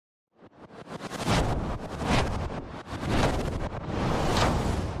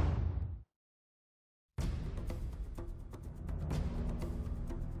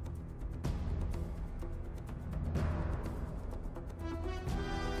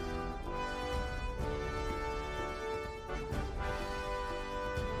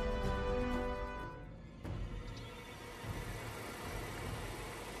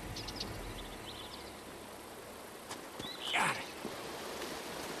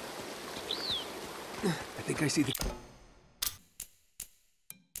I think I see the...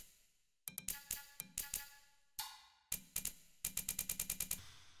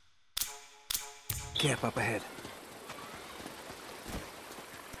 camp up ahead.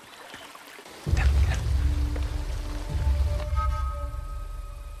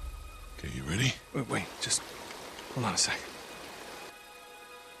 Okay, you ready? Wait, just hold on a sec.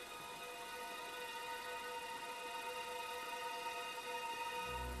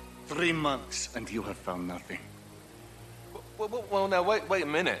 Three months, and you have found nothing. Well, now, wait a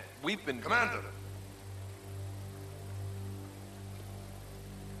minute. We've been... Commander!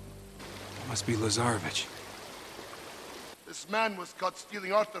 It must be Lazarevich. This man was caught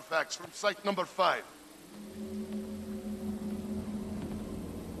stealing artifacts from site number 5.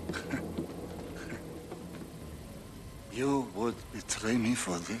 You would betray me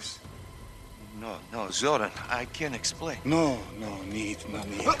for this? No, Zoran, I can't explain. No need.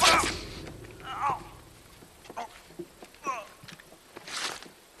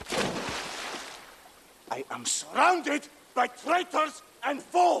 I am surrounded by traitors and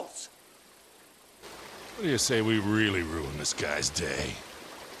fools! What do you say we really ruin this guy's day?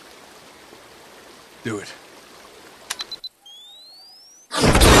 Do it.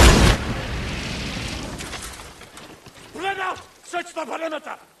 Spread out! Search the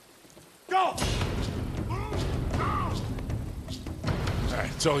perimeter! Go! All right,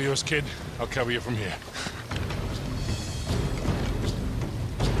 it's all yours, kid. I'll cover you from here.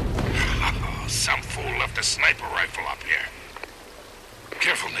 Some fool left a sniper rifle up here.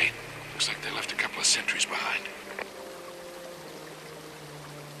 Careful, Nate. Looks like they left a couple of sentries behind.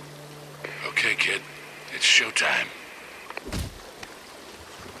 Okay, kid. It's showtime.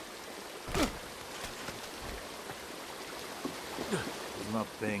 He's not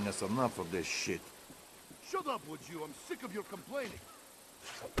paying us enough of this shit. Shut up, would you? I'm sick of your complaining.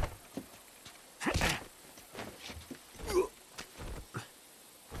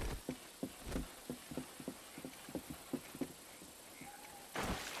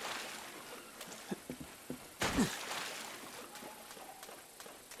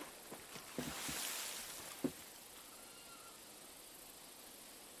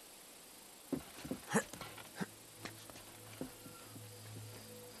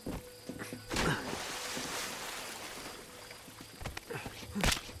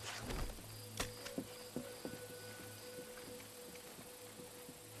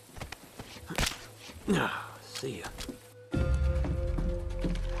 See ya.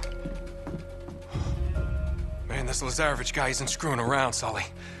 Man, this Lazarevich guy isn't screwing around, Sully.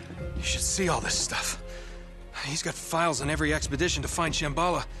 You should see all this stuff. He's got files on every expedition to find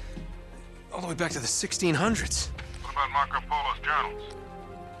Shambhala, all the way back to the 1600s. What about Marco Polo's journals?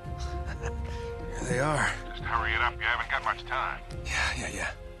 Here they are. Just hurry it up, you haven't got much time.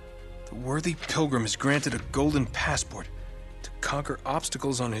 Yeah. The worthy pilgrim is granted a golden passport to conquer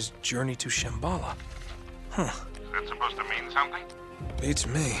obstacles on his journey to Shambhala. Huh. Is that supposed to mean something? Beats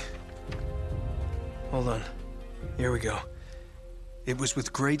me. Hold on. Here we go. It was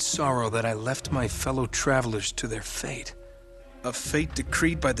with great sorrow that I left my fellow travelers to their fate. A fate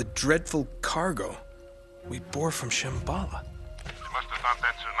decreed by the dreadful cargo we bore from Shambhala. You must have thought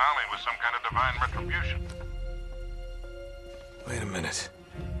that tsunami was some kind of divine retribution. Wait a minute.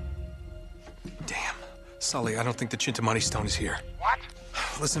 Damn. Sully, I don't think the Chintamani stone is here. What?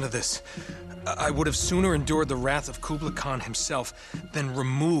 Listen to this. I would have sooner endured the wrath of Kublai Khan himself than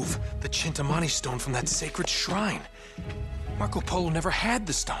remove the Chintamani stone from that sacred shrine. Marco Polo never had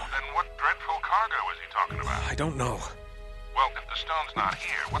the stone. Then what dreadful cargo is he talking about? I don't know. Well, if the stone's not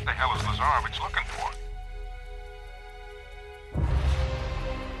here, what the hell is Lazarevich looking for?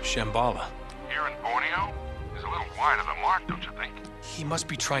 Shambhala. Here in Borneo? He's a little wide of the mark, don't you think? He must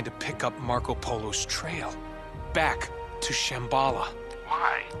be trying to pick up Marco Polo's trail. Back to Shambhala.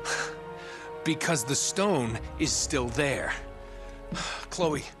 Why? Because the stone is still there.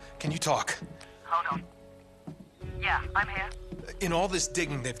 Chloe, can you talk? Hold on. Yeah, I'm here. In all this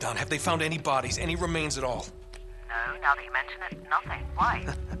digging they've done, have they found any bodies, any remains at all? No, now that you mention it, nothing. Why?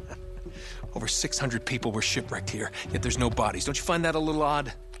 Over 600 people were shipwrecked here, yet there's no bodies. Don't you find that a little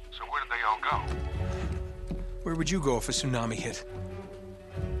odd? So where did they all go? Where would you go if a tsunami hit?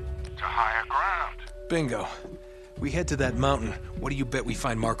 To higher ground. Bingo. We head to that mountain. What do you bet we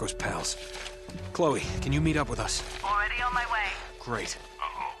find Marco's pals? Chloe, can you meet up with us? Already on my way. Great.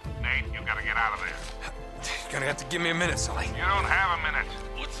 Uh-oh. Nate, you gotta get out of there. You're gonna have to give me a minute, Sully. You don't have a minute.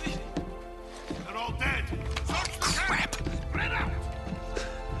 What's this? They're all dead. Crap.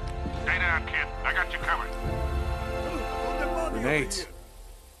 Stay down, kid. I got you covered. Grenades.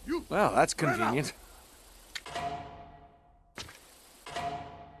 Well, that's convenient.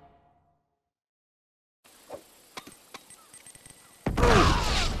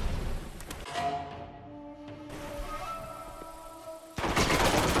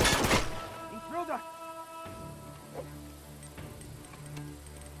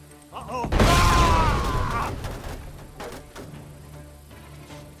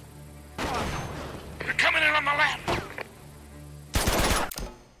 They're coming in on the left.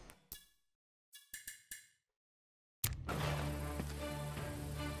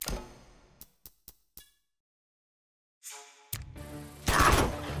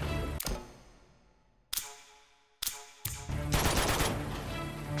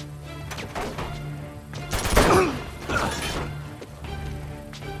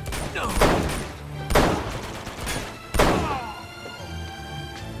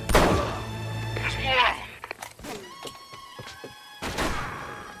 There's more of them.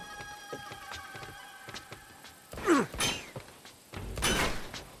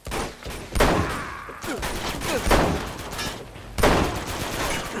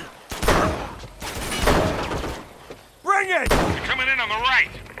 Bring it! They're coming in on the right.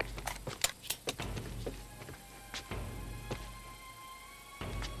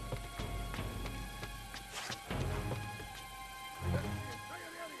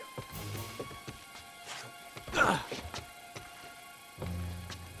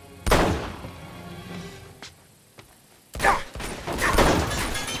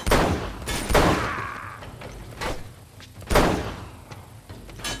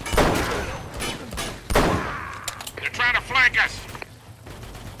 They're trying to flank us.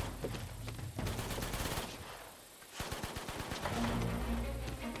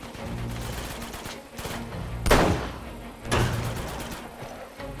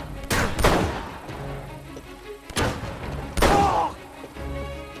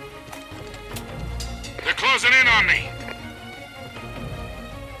 They're closing in on me.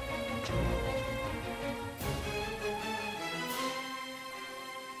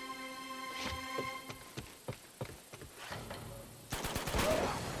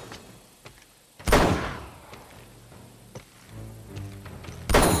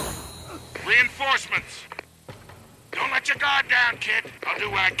 Reinforcements. Don't let your guard down, kid. I'll do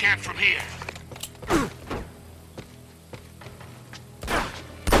what I can from here.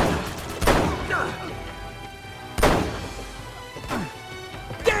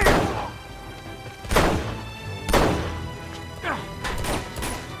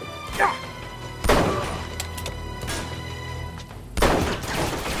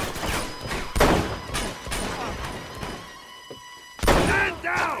 Stand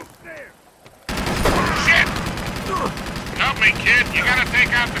down! There! Shit! Help me, kid. You gotta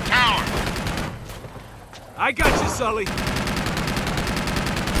take out the tower. I got you, Sully.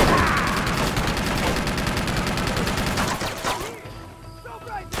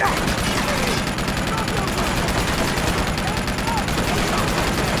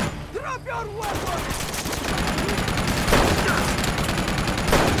 Drop your weapons!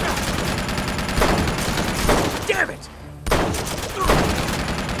 Damn it!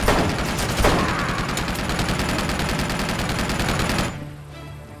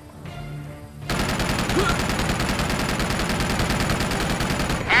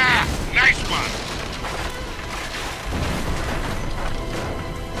 Ah, nice one.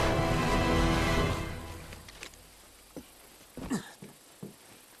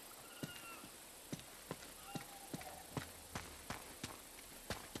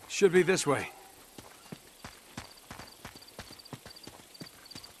 Should be this way.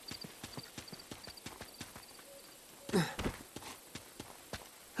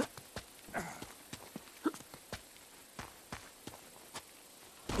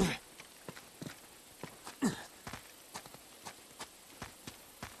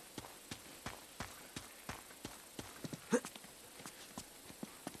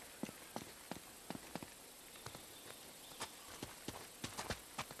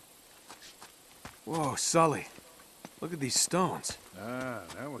 Whoa, Sully. Look at these stones. Ah,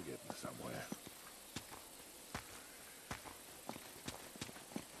 now we're getting somewhere.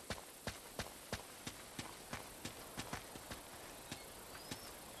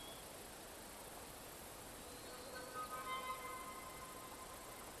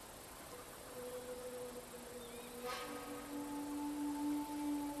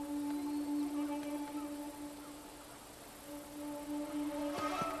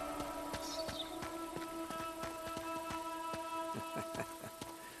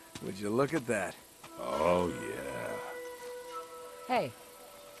 Would you look at that? Oh, yeah. Hey.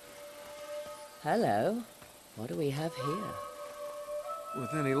 Hello. What do we have here?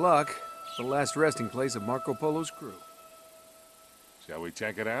 With any luck, the last resting place of Marco Polo's crew. Shall we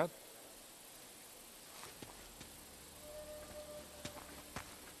check it out?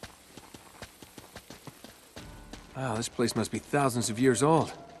 Wow, this place must be thousands of years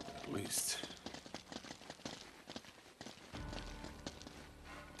old. At least.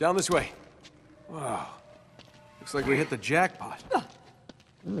 Down this way. Wow. Looks like we hit the jackpot. Ugh,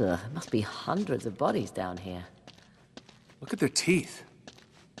 there must be hundreds of bodies down here. Look at their teeth.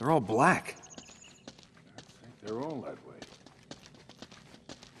 They're all black. They're all that way.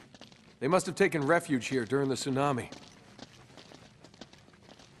 They must have taken refuge here during the tsunami.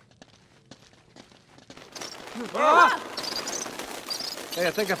 Ah! Hey,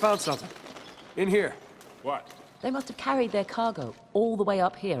 I think I found something. In here. What? They must have carried their cargo all the way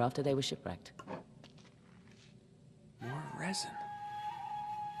up here after they were shipwrecked. More resin.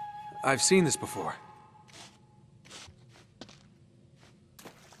 I've seen this before.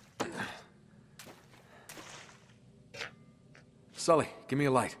 Sully, give me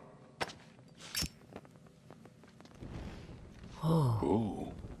a light.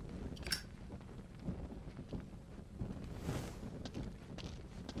 Ooh.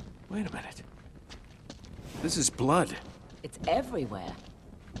 Wait a minute. This is blood. It's everywhere.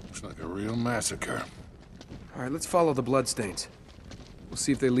 Looks like a real massacre. All right, let's follow the bloodstains. We'll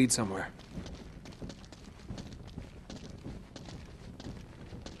see if they lead somewhere.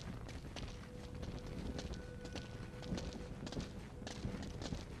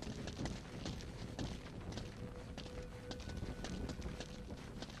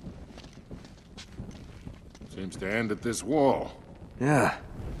 Seems to end at this wall. Yeah,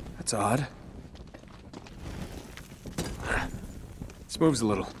 that's odd. This moves a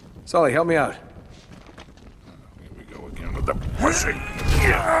little. Sully, help me out. Here we go again with the pushing.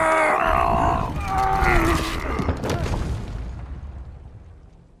 I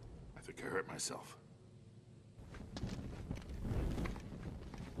think I hurt myself.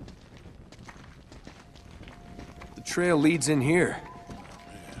 The trail leads in here.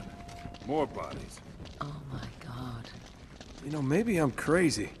 More bodies. Oh my god. You know, maybe I'm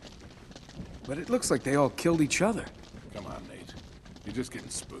crazy, but it looks like they all killed each other. Come on, Nate. You're just getting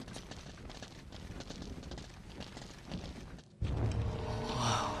spooked.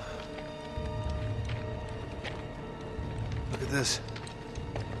 Look at this.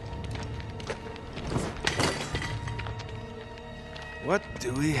 What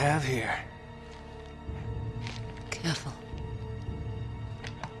do we have here? Careful.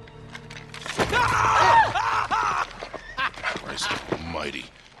 Christ almighty.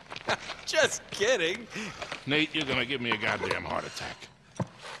 Just kidding. Nate, you're gonna give me a goddamn heart attack.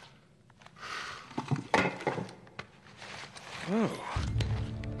 Oh.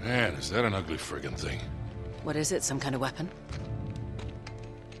 Man, is that an ugly friggin' thing. What is it? Some kind of weapon?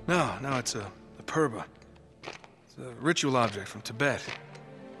 No, it's a purba. It's a ritual object from Tibet.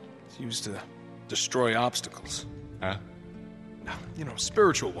 It's used to destroy obstacles. Huh? You know,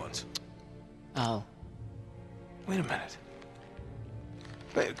 spiritual ones. Oh. Wait a minute.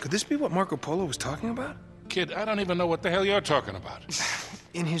 Wait, could this be what Marco Polo was talking about? Kid, I don't even know what the hell you're talking about.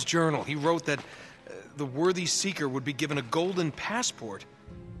 In his journal, he wrote that the worthy seeker would be given a golden passport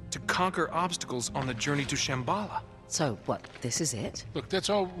to conquer obstacles on the journey to Shambhala. So, what, this is it? Look, that's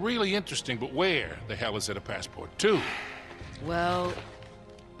all really interesting, but where the hell is it a passport to? Well,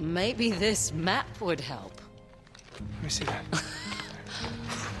 maybe this map would help. Let me see that.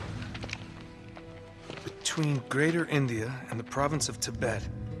 Between Greater India and the province of Tibet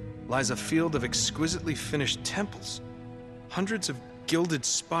lies a field of exquisitely finished temples. Hundreds of gilded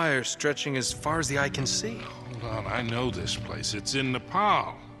spires stretching as far as the eye can see. Hold on, I know this place. It's in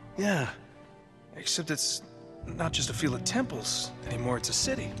Nepal. Yeah, except it's not just a field of temples anymore, it's a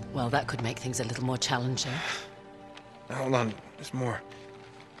city. Well, that could make things a little more challenging. Now, hold on, there's more.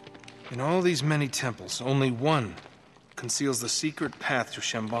 In all these many temples, only one conceals the secret path to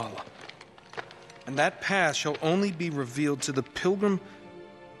Shambhala. And that path shall only be revealed to the pilgrim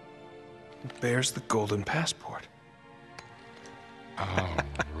who bears the golden passport. Oh,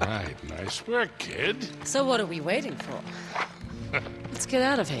 right. Nice work, kid. So what are we waiting for? Let's get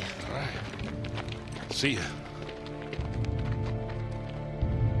out of here. All right. See ya.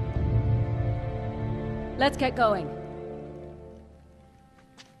 Let's get going.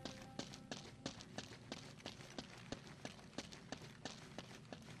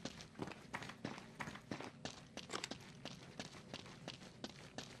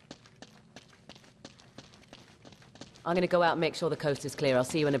 I'm gonna go out and make sure the coast is clear. I'll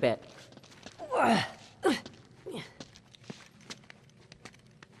see you in a bit.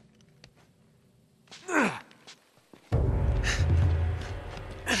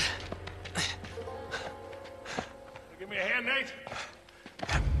 Give me a hand, Nate.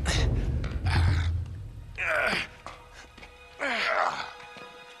 Oh,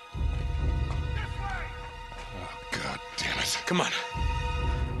 God damn it. Come on.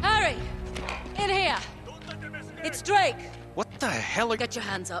 Harry! In here! It's Drake! What the hell are... Get your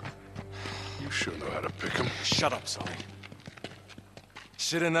hands up. You sure know how to pick 'em. Shut up, Sully.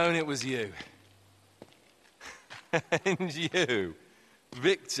 Should have known it was you. And you,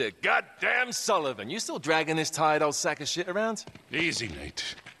 Victor goddamn Sullivan. You still dragging this tired old sack of shit around? Easy,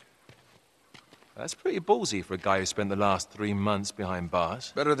 Nate. That's pretty ballsy for a guy who spent the last 3 months behind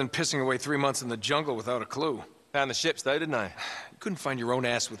bars. Better than pissing away 3 months in the jungle without a clue. Found the ships though, didn't I? You couldn't find your own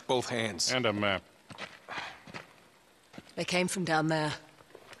ass with both hands. And a map. They came from down there.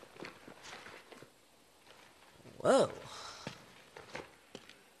 Whoa.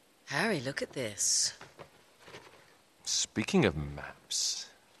 Harry, look at this. Speaking of maps,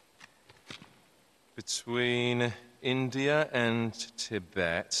 between India and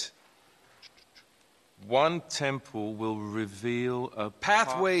Tibet, one temple will reveal a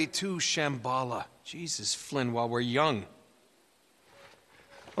Pathway to Shambhala. Jesus, Flynn, while we're young.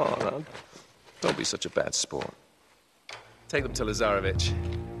 Oh, no. Don't be such a bad sport. Take them to Lazarevich.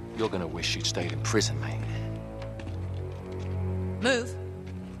 You're gonna wish you'd stayed in prison, mate. Move.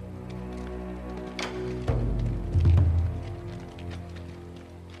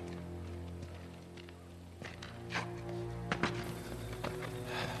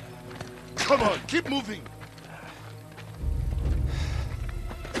 Come on, keep moving.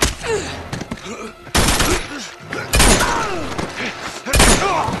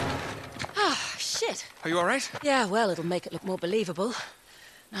 Ah, shit. Are you all right? Yeah, well, it'll make it look more believable.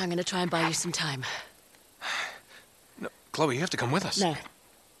 Now I'm gonna try and buy you some time. No, Chloe, you have to come with us. No.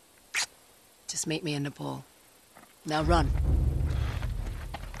 Just meet me in Nepal. Now run.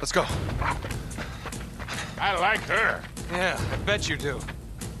 Let's go. I like her. Yeah, I bet you do.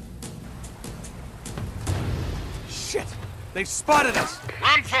 Shit! They've spotted us!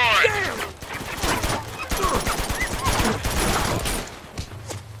 Run for it!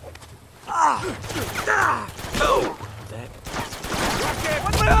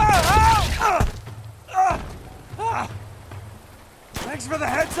 Thanks for the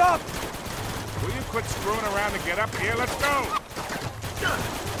heads up. Will you quit screwing around and get up here? Let's go!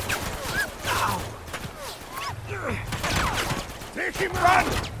 Take him, run!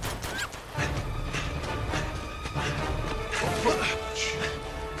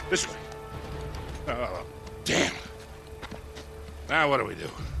 This way. Oh, damn. Now what do we do?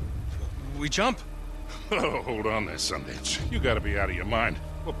 We jump. Oh, hold on there, Sundance. You gotta be out of your mind.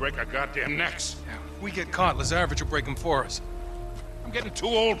 We'll break our goddamn necks. If we get caught, Lazarevich will break them for us. I'm getting too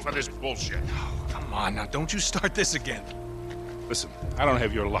old for this bullshit. Oh, come on now, don't you start this again. Listen, I don't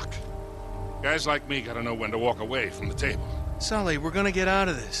have your luck. Guys like me gotta know when to walk away from the table. Sully, we're gonna get out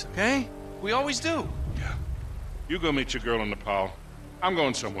of this, okay? We always do. Yeah. You go meet your girl in Nepal. I'm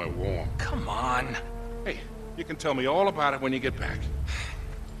going somewhere warm. Come on. Hey, you can tell me all about it when you get back.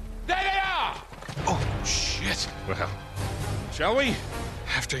 There they are! Oh, shit. Well, shall we?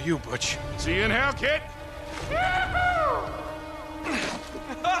 After you, Butch. See you in hell, kid!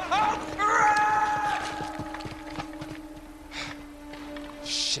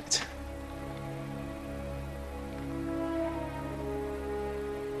 Shit.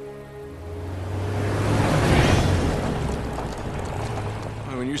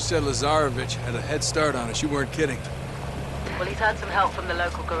 When you said Lazarevich had a head start on us, you weren't kidding. Well, he's had some help from the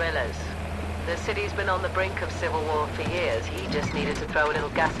local guerrillas. The city's been on the brink of civil war for years. He just needed to throw a little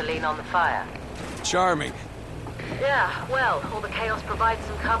gasoline on the fire. Charming. Yeah, well, all the chaos provides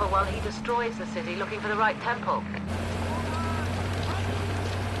some cover while he destroys the city looking for the right temple.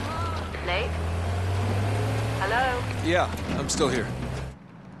 Nate? Hello? Yeah, I'm still here.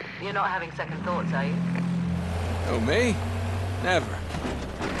 You're not having second thoughts, are you? Oh, me? Never.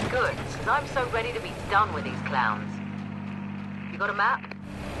 Good, because I'm so ready to be done with these clowns. You got a map?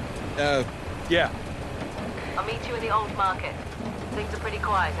 Yeah. I'll meet you in the old market. Things are pretty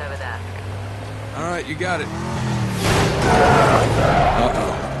quiet over there. All right, you got it.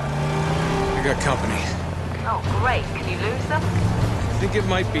 Uh-oh. I got company. Oh, great. Can you lose them? I think it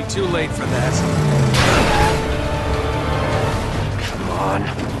might be too late for that. Come on.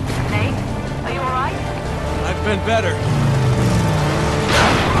 Nate, are you all right? I've been better.